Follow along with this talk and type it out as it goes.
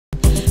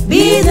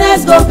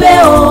Business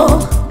Gobe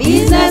oh,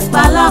 business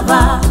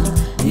palava,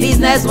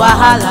 business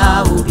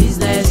wahala oh,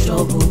 business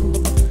trouble.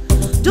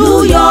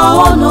 Do your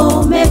own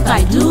oh, make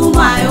I do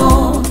my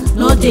own.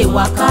 No dey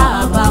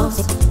waka about,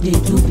 dey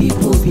do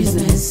people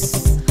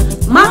business.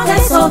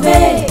 Market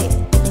survey,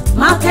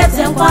 market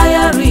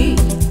inquiry,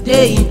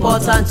 dey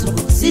important too.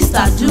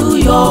 Sister, do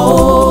your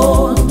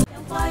own.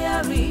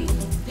 Inquiry,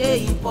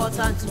 dey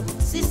important too.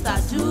 Sister,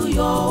 do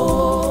your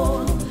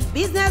own.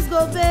 Business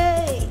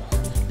Gobe,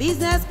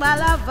 business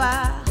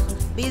palava,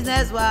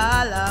 business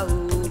wahala,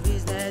 oh,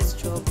 business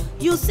trouble.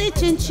 You see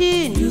chin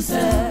chin, you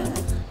sell.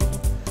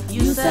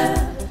 You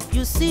sell.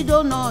 You see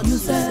donut, you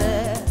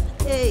sell.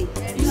 Hey,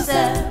 you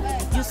sell.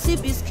 You see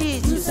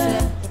biscuits, you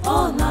sell.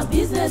 Oh, now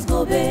business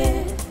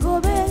Gobe,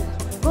 Gobe,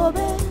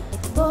 Gobe,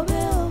 Gobe,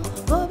 oh,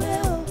 Gobe,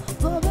 oh,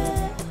 Gobe,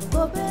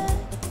 Gobe,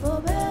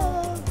 Gobe,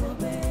 oh,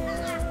 Gobe.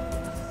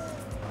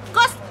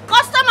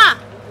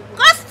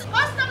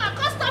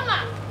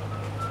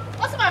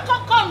 Customer,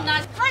 come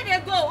now. Where they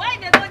go? Where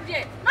they go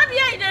there? Not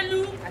here they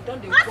lose. I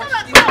don't know.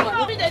 Customer,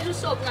 come. Maybe they do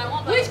shop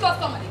now. Which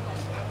customer they come?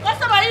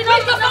 Customer, you know.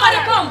 Which customer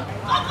they come?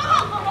 Come.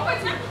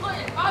 Wait,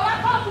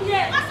 come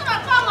here. Customer,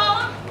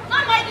 come.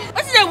 Not like this.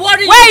 What's they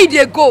worry you? Where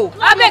they go?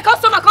 I mean,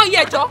 customer come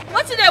here, Joe.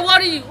 What's they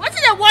worry you? What's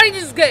they worry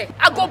this girl?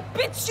 I go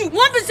beat you.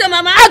 Won't beat your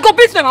mama? I go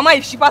beat my mama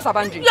if she pass a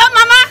boundary. Your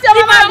mama?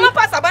 If my mama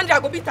pass a boundary, I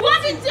go beat her.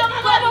 Won't beat your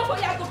mama?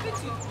 I go beat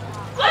you.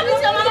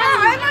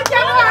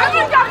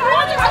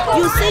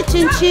 You see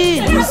chin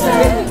chin, you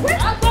sell.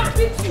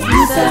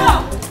 You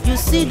sell. You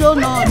see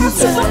donut, you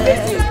sell.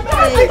 Hey,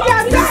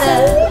 you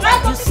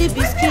sell. You see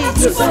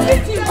biscuits, you sell.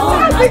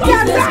 Oh, my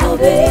business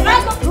Gobe,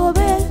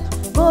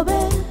 Gobe,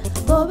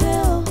 Gobe,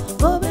 oh,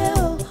 Gobe,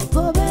 oh,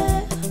 Gobe,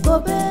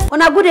 Gobe.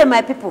 On a good day,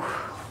 my people.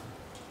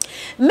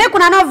 Make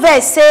una no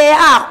verse say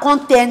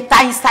content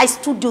inside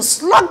studio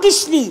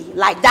sluggishly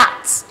like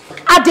that.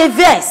 At the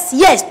verse,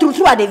 yes, true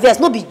at the verse,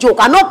 no be joke.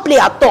 I no play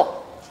at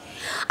all.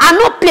 I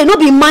no play, no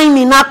be mind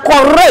me, na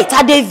correct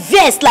at the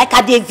verse like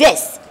at the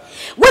verse.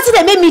 What did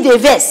they make me the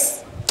verse?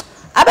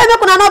 I bet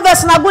make una no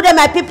verse na good day,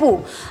 my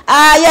people.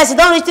 Yes, it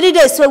don't reach 3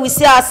 days, so we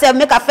see ourselves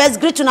make a first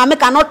greet una,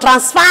 make a not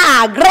transfer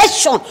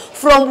aggression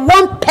from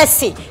one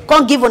person.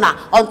 Can't give una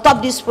on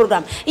top this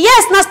program.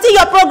 Yes, now still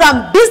your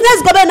program,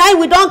 Business Gobe. Now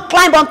we don't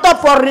climb on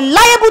top for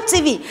reliable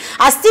TV.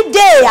 I still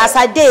day as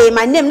I day.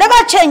 My name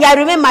never change. I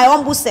remain my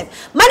humble self.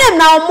 My name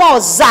now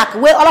more Zach,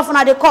 where all of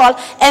una they call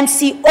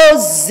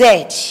MCOZ.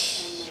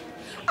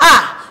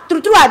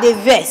 True at the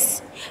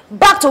verse.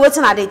 Back to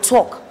waiting at the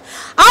talk.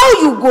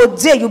 How you go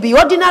there, you be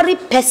ordinary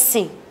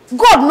person.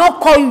 God not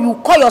call you, you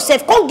call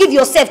yourself. Come give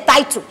yourself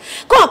title.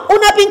 Come,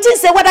 una been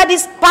say whether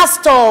this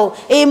pastor,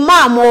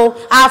 imam or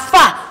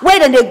afa, where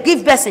then they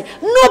give blessing.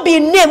 No be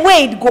name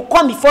where it go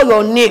come before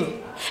your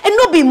name. And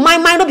no be my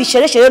mind, no be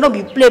share, no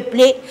be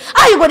play.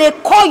 How you go they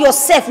call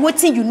yourself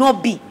waiting you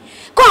not be?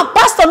 Come,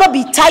 pastor not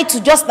be title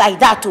just like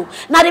that too.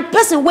 Now the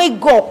person where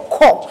God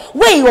call,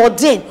 where you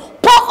ordain.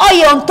 Pour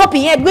oil on top of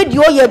his head, where the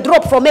oil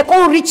drop from it,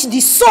 can reach the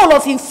sole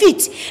of his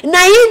feet.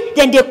 Now,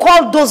 then they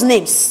call those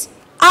names.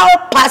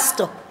 Our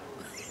pastor.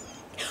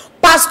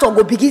 Pastor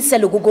go begin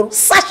sell ogogoro,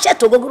 sachet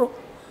ogogoro,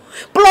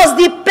 plus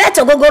the pet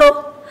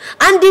ogogoro,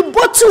 and the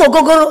bottle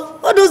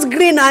ogogoro, all those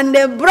green and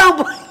the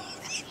brown.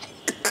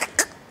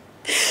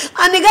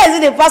 And the guys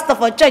in the pastor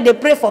for church, they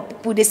pray for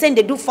people. They say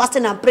they do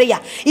fasting and prayer.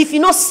 If you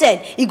not said,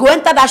 he go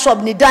enter that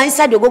shop, they down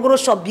inside the ogogoro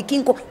shop,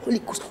 begin go Holy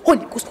Ghost,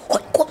 Holy Ghost,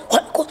 Holy Ghost,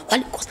 Holy Ghost,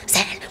 Holy Ghost.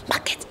 Sell,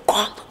 market,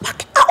 come,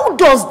 market. How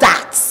does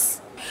that?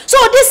 So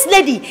this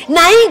lady,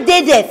 Nain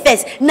did there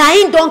first.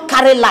 Nain don't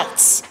carry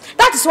lights.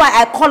 That is why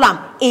I call him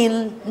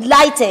in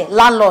light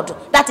landlord.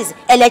 That is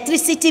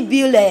electricity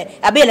bill,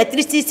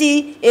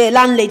 electricity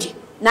landlady.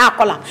 Now I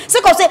call him.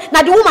 Second say,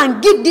 now the woman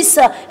give this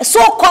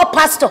so-called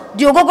pastor,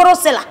 the ogogoro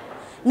seller.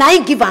 Now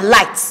he give her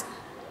lights.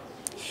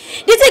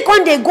 They take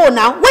when they go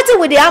now, waiting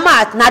with the hammer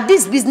at now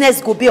this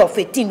business Gobe of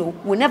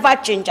 18 will never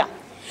change her.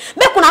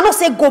 Make una not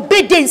say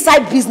Gobe dey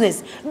inside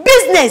business.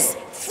 Business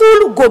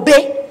full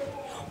Gobe.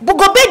 But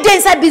Gobe dey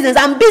inside business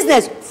and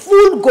business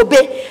full Gobe.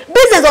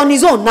 Business on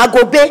his own, na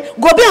Gobe.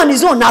 Gobe on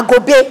his own, na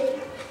Gobe.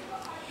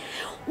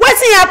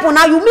 What's happen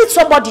now? You meet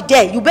somebody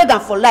there, you beg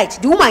them for light.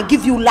 The woman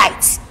give you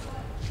light.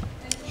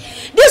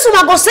 This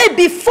woman go say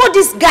before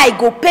this guy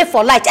go pay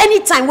for light.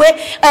 Anytime where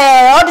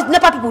all the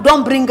NEPA people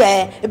don't bring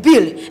a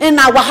bill in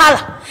our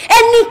wahala.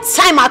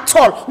 Anytime at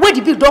all where the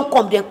bill don't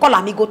come, then call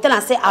him. He go tell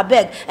and say, I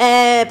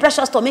beg,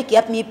 precious to make you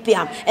help me pay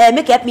him.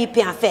 Make you help me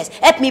pay him first.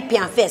 Help me pay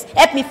him first.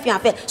 Help me pay him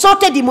first. So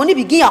take the money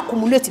begin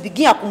accumulate.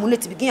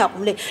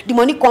 The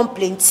money come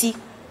plenty.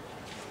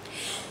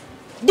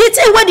 The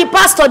thing when the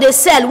pastor they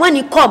sell when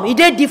he come, it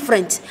is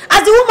different.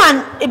 As the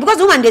woman, because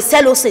the woman they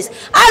sell also says,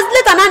 as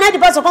later now the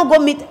pastor come go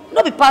meet,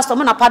 no be pastor,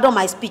 man, I pardon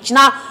my speech.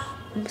 Now,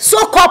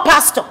 so-called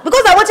pastor,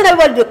 because I want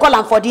everybody to call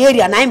him for the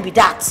area, now him be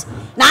that.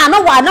 Now I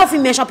know why I know if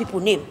you mention people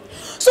name.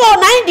 So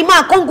now the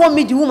man come go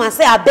meet the woman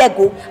say I beg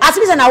go. As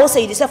reason I will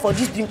say you sell for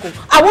this drink.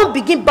 I won't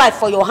begin buy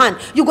for your hand.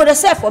 You go to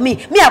sell for me.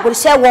 Me I go to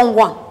sell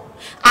 1-1.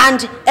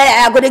 and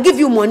I go to give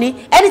you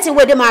money. Anything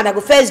where the man I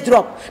go first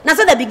drop. Now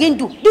so they begin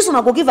do. This one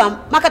I go give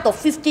a market of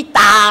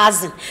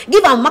 50,000.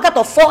 Give a market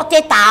of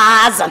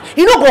 40,000.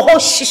 You know go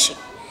hold shishi.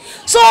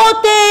 So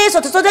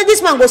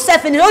this man go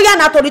self in. Oh yeah,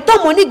 now to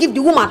return money give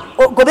the woman.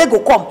 Gobe go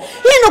come.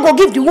 He no go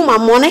give the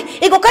woman money.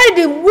 He go carry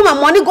the woman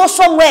money go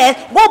somewhere.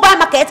 Go buy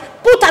market.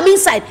 Put them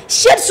inside.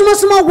 Shade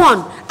small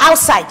one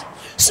outside.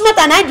 Smart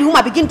and I the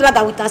woman begin drag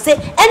her with and say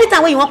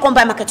anytime when you want come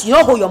buy market you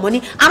don't hold your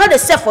money. I'm not the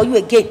sell for you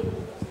again.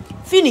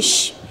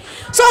 Finish.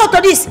 So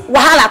to this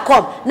wahala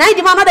come. Now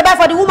the man not dey buy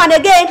for the woman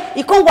again.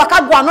 He can't walk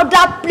out go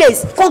another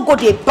place. Can't go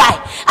dey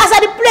buy. As at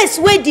the place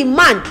where the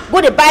man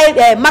go dey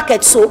buy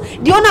market, so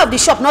the owner of the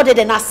shop not there.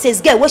 Then says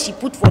girl what she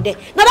put for there.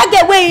 Now that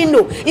girl where you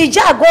know, he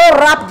just go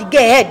wrap the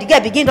girl head. The girl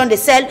begin on the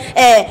sell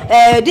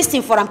this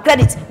thing for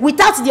credit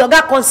without the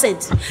other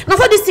consent. Now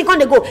for this thing can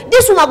they go.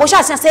 This woman go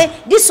shout and say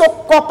this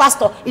so-called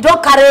pastor he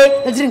don't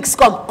carry drinks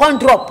come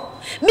drop.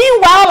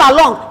 Meanwhile, all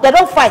along, they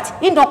don't fight.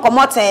 He don't come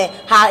out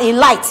her in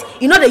light.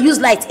 You know, they use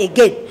light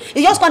again.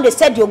 He just come, they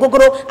said the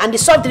ogogoro and the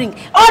soft drink.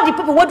 All the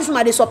people, what this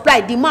man they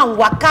supply, the man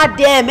waka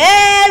them.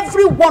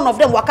 Every one of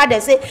them waka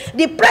them say,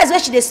 the price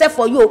which they sell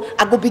for you,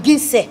 I go begin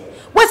say.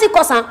 What's it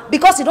cost?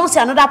 Because you don't see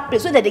another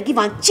place where they give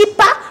her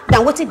cheaper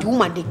than what the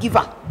woman they give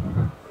her.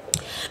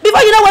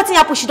 Before you know what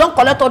happen, she don't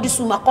collect all this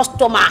woman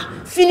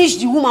customer, finish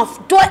the woman.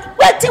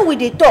 Waiting with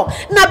the talk.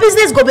 Now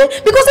business Gobe,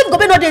 because if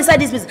Gobe not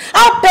inside this business,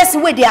 how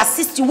person where they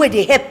assist you, where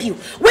they help you,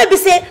 where be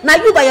say now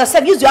you by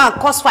yourself use your own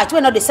cost fight, where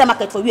not the same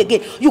market for you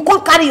again. You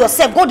can't carry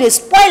yourself, go they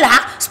spoil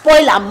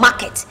her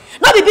market.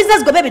 Not be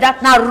business Gobe be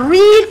that. Now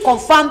real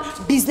confirm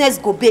business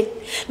Gobe.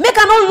 Make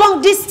a no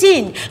long this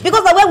thing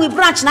because the way we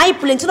branch now,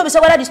 plenty no be say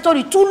whether the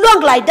story too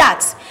long like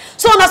that.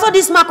 So now so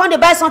this man when they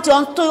buy something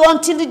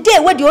until the day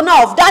where the owner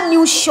of that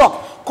new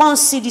shop come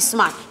see this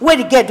man where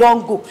the girl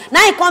don't go.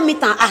 Now he come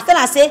meet and I tell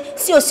her say,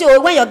 see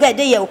when your girl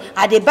there,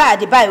 I they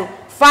buy.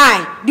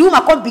 Fine. The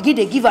woman come begin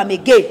they give him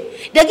again.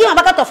 They give him a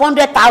market of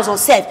 100,000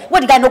 self.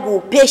 Where the guy no go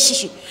pay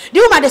shishi. The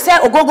woman they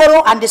sell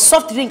ogogoro and the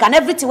soft drink and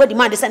everything where the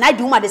man they sell. Now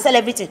the woman they sell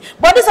everything.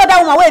 But this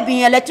other woman where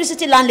being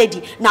electricity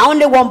landlady, now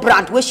only one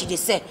brand where she they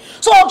sell.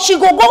 So she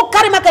go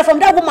carry market from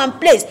that woman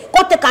place.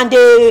 Come take and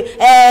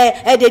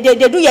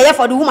they do yeah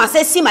for the woman.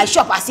 Say see my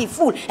shop I see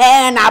full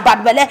and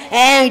bad belly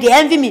and they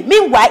envy me.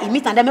 Meanwhile, he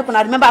meet and they make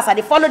una remember as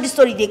they follow this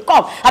story they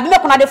come. I be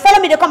make una they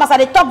follow me they come as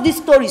they talk this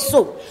story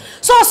so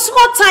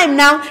small time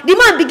now the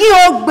man begin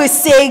all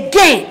say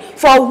again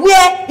for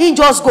where he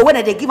just go when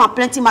they give him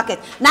plenty market.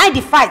 Now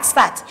the fight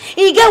start.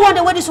 He get one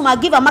day where this woman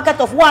give a market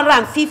of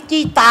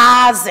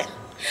 150,000.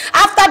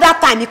 After that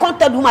time, he can't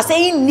tell the woman say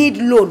he need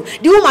loan.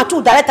 The woman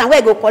too direct and where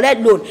he go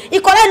collect loan. He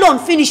collect loan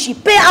finish, he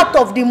pay out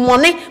of the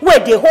money where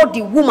they hold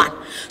the woman.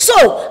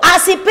 So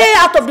as he pay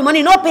out of the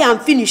money, no pay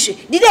and finish.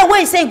 The day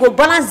when he say he go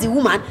balance the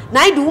woman,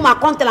 now the woman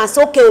come tell and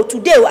say, okay,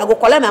 today I go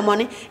collect my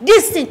money.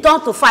 This thing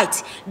turn to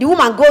fight. The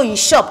woman go in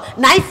shop.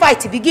 Now he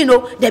fight begin,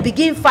 they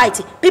begin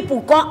fighting.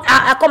 People come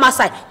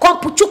outside, come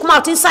put chook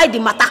mouth inside the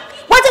matter.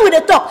 What thing we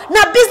they talk?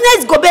 Now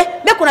business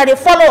Gobe, make una they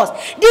follow us.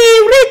 The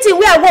real thing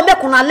where I want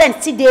make una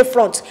learn see day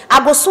front.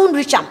 I go soon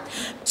reach them.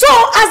 So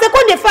as they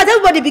come they fight,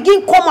 everybody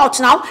begin come out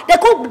now.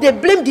 They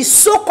blame the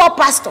so-called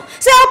pastor.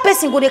 Say how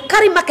person go they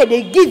carry market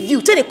they give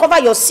you till they cover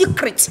your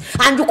secrets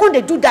and you can't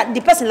they do that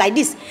the person like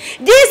this.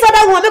 This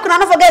other one make una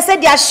not forget say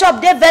their shop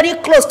they're very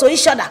close to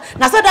each other.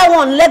 Now so that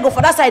one leg go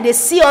for that side they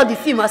see all the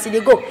film as they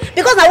go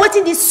because now what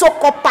this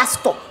so-called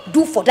pastor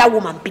do for that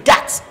woman be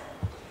that.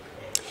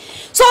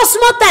 So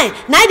small time,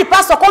 now the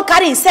pastor come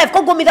carry himself,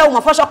 come go meet that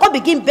woman for sure, come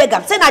begin beg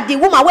him. Say that the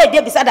woman where they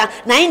beside her,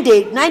 now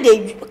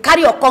they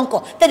carry your conquer,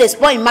 tell they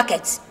spoil in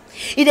market.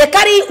 If they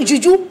carry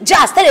juju,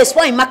 jazz, tell they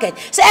spoil in market.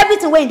 So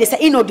everything where they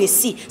say, they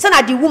see. So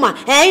that the woman,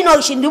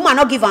 the woman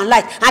not give her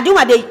light. And the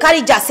woman they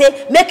carry jazz,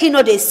 say, make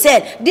they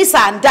sell this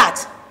and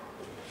that.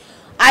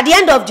 At the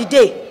end of the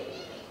day,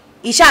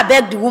 he shall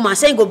beg the woman,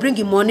 saying go bring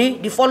him money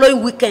the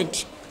following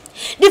weekend.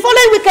 The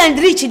following weekend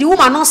reach, the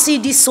woman not see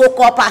this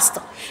so-called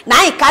pastor.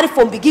 Now he carry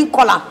phone begin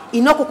call him. He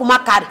no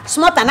kukuma carry.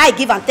 Smart and I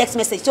give him text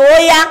message. So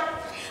yeah,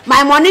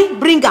 my money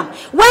bring him.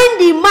 When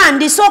the man,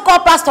 the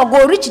so-called pastor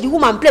go reach the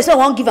woman place where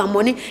won't give her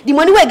money, the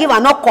money will give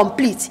her not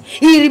complete.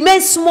 He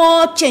remains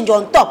small change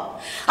on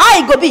top.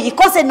 How he go be? He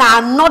calls it now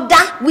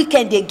another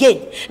weekend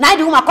again. Now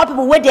the woman call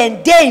people where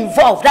they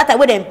involved. That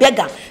way they beg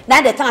her.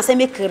 Now they tell her say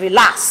make her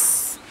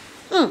relax.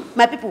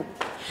 My people,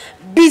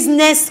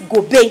 business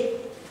Gobe.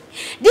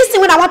 This thing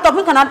when I want to talk,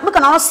 make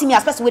not see me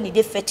as person when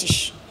they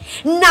fetish.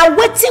 Now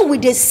waiting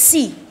with they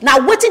see. Now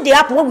waiting they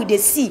happen when we they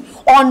see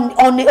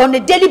on a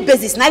daily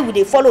basis. Now we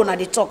they follow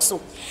and they talk so.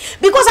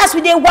 Because as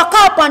we they walk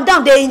up and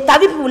down, they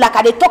interview people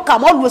like they talk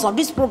always on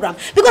this program.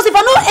 Because if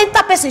I know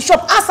enter person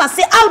shop, ask and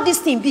say how this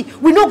thing be,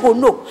 we no go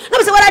know.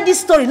 Nobody say whether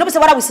this story, nobody say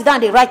whether we sit down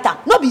and they write down.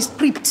 No be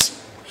script.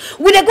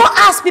 We they go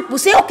ask people,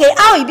 say, okay,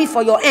 how it be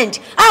for your end?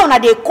 How na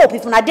they cope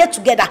if na they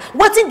together?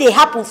 What thing they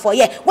happen for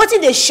here? What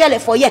thing they share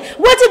for here?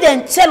 What thing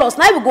they tell us?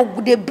 Now we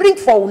go they bring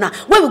for una.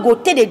 Where we go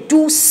tell they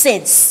do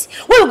sense.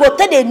 Where we go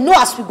tell they know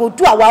as we go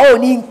do our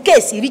own in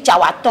case it reach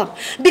our turn.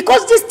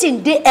 Because this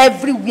thing they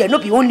everywhere,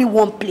 not be only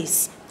one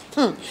place.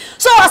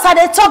 So as I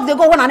dey talk, they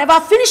go when I never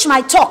finish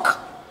my talk.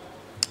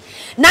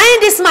 Now in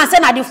this man said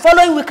that the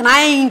following week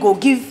now he go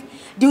give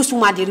this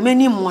woman the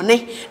remaining money.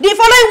 The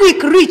following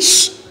week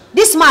reach,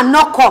 this man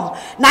not come.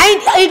 Now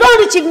he don't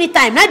reach evening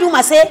time. Now the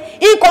woman say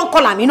he can't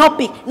call him, he not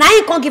pick. Now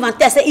he can't give and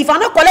tell. Say if I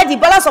not collect the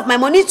balance of my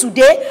money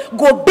today,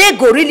 Gobe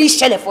go really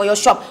shell for your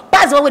shop.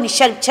 Pass the when he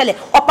shell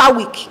upper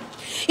week.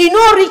 He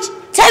no reach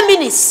 10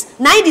 minutes.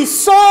 Now he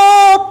is so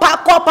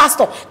call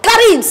pastor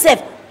carry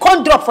himself.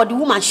 Can't drop for the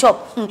woman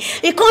shop.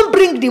 He can't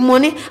bring the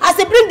money. As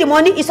he bring the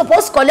money, he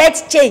supposed to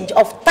collect change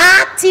of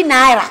 30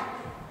 naira.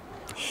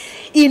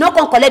 He not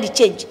can collect the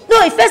change.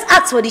 No, he first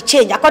asks for the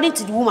change according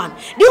to the woman.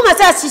 The woman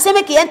says she say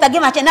make he enter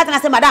give her change. Nothing. I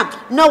say, madam,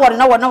 no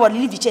worry,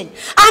 leave the change.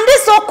 And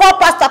this so-called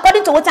pastor,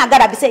 according to what I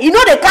got, be say, you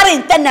know they carry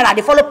in 10 naira,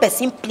 they follow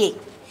person play.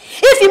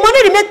 If your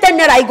money remain 10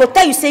 naira, he go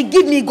tell you, say,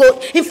 give me,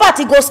 go. In fact,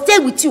 he go stay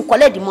with you,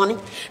 collect the money.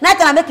 Now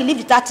I make you leave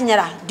the 30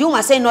 naira. The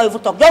woman say, no,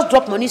 even talk. Just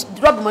drop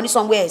the money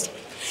somewhere else.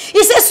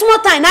 He says, small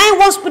time. Now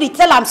one spirit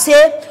tell him, say,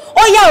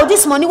 oh yeah,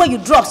 this money where you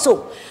drop,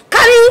 so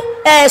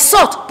carry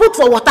salt, put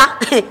for water.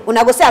 When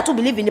I go say I too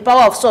believe in the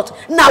power of salt.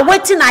 Now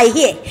waiting I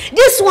hear.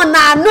 This one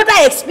now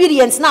another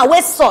experience now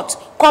where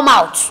salt come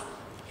out.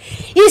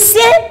 He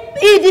say,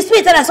 the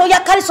spirit tell him, so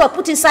yeah, carry salt,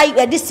 put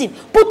inside this thing,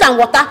 put on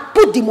water,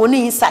 put the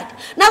money inside.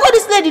 Now what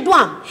this lady do?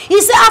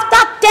 He say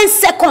after 10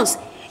 seconds,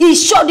 the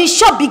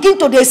shop begin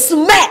to the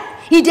smell.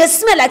 He dey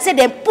smell like say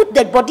they put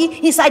dead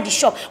body inside the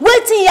shop.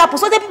 Waiting happen.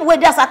 So the people where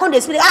there's account they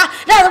smell.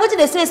 That's what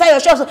they smell inside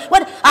your shop. So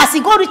when as he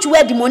go reach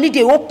where the money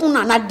they open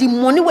and the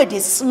money where they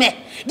smell.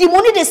 The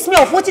money they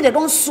smell of what they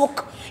don't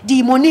soak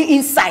the money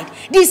inside.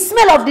 The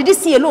smell of this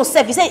thing alone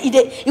self. He say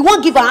he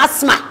won't give an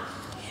asthma.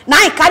 Now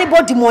he carry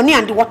both the money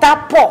and the water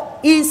pour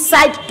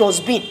inside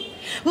dustbin.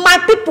 My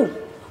people,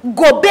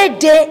 Gobe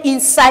dey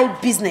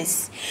inside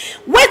business.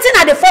 Waiting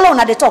at the follow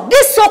on the talk.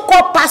 This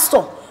so-called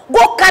pastor.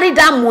 Go carry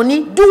that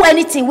money, do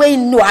anything where you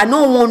know. I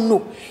don't want to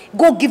know.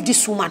 Go give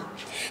this woman.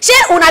 She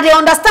una they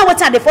understand what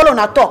they follow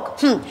una talk.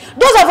 Those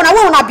of una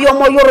when una be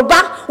omo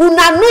Yoruba,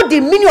 una know the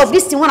meaning of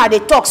this thing when they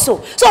talk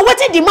so. So what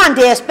the man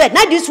they expect?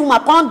 Now this woman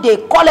come, they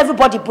call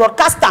everybody,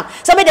 broadcast them.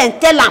 Somebody then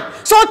tell them.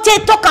 So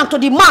they talk to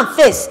the man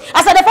face.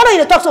 As they follow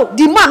you, they talk so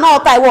the man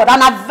not utter word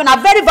and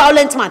a very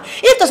violent man.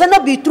 If does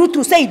not be true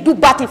to say he do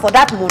bad thing for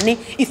that money,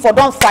 if you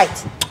don't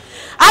fight.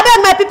 I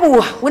beg my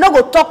people, we not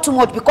go talk too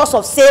much because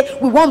of say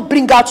we won't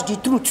bring out the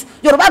truth.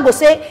 Yoruba go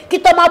say,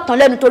 "Kitoma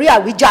tonle nitori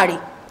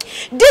awijare."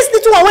 This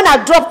little one when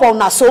I drop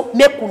on us, so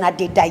make una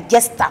they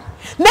digest them,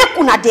 make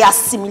una they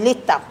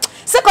assimilate them.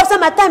 Sake of say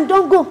my time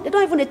don't go. They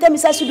don't even tell me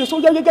say studio. So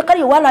yeah, carry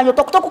your wall and your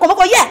talk come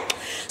go yeah.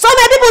 So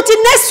my people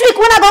till next week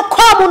when I go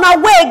come on our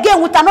way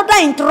again with another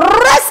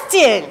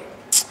interesting,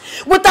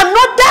 with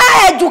another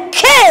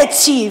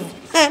educative,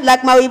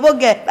 like my Igbo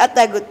girl that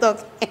I go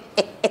talk.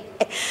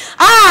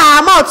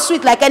 I'm out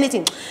sweet like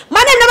anything.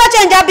 My name never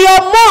change. I be a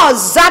more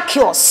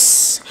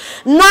Zacchaeus.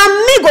 Now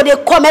me go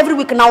they come every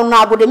week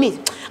now go they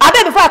meet. I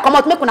bet before I come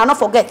out, make una not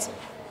forget.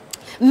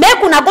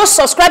 Make una go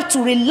subscribe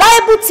to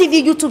Reliable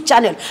TV YouTube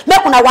channel.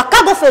 Make una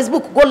waka go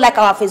Facebook, go like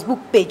our Facebook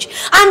page.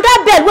 And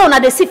that bell where una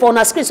they see for on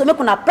our screen. So make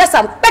una press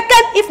and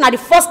pecken if not the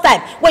first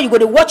time when you go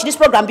to watch this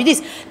program be this.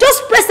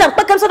 Just press and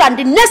pecken so that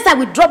the next time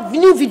we drop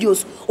new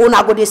videos,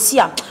 una go they see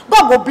them.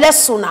 God go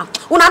bless una.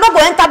 Una not go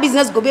enter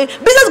business Gobe.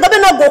 Business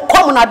Gobe not go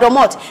come una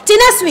domot. Till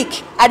next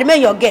week, I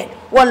remain your girl.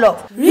 One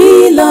love.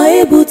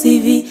 Reliable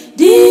TV,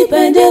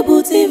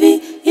 dependable TV,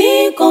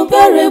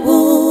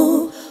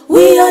 incomparable.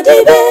 We are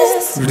the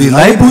best.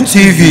 Reliable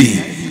TV,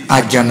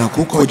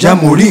 Àjànàkú kọjá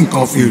mo rí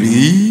nǹkan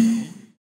fìrí.